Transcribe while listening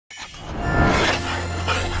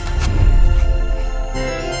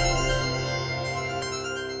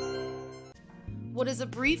is a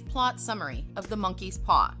brief plot summary of The Monkey's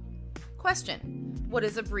Paw? Question. What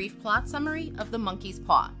is a brief plot summary of The Monkey's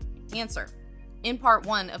Paw? Answer. In Part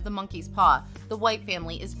 1 of The Monkey's Paw, the White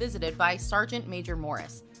family is visited by Sergeant Major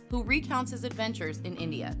Morris, who recounts his adventures in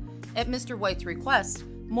India. At Mr. White's request,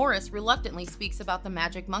 Morris reluctantly speaks about the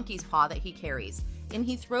magic monkey's paw that he carries, and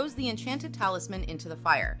he throws the enchanted talisman into the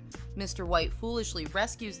fire. Mr. White foolishly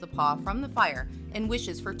rescues the paw from the fire and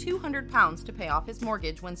wishes for £200 to pay off his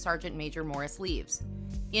mortgage when Sergeant Major Morris leaves.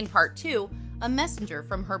 In Part 2, a messenger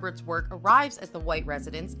from Herbert's work arrives at the White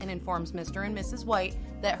residence and informs Mr. and Mrs. White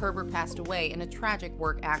that Herbert passed away in a tragic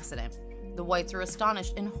work accident. The Whites are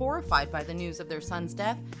astonished and horrified by the news of their son's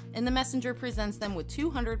death, and the messenger presents them with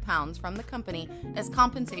 £200 from the company as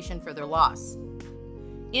compensation for their loss.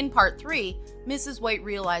 In Part 3, Mrs. White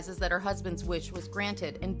realizes that her husband's wish was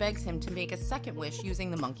granted and begs him to make a second wish using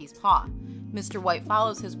the monkey's paw. Mr. White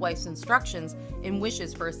follows his wife's instructions and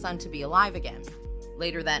wishes for his son to be alive again.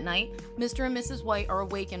 Later that night, Mr. and Mrs. White are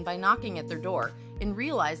awakened by knocking at their door and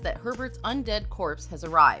realize that Herbert's undead corpse has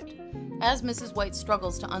arrived. As Mrs. White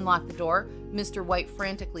struggles to unlock the door, Mr. White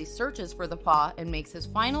frantically searches for the paw and makes his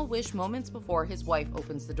final wish moments before his wife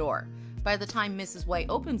opens the door. By the time Mrs. White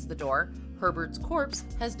opens the door, Herbert's corpse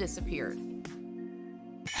has disappeared.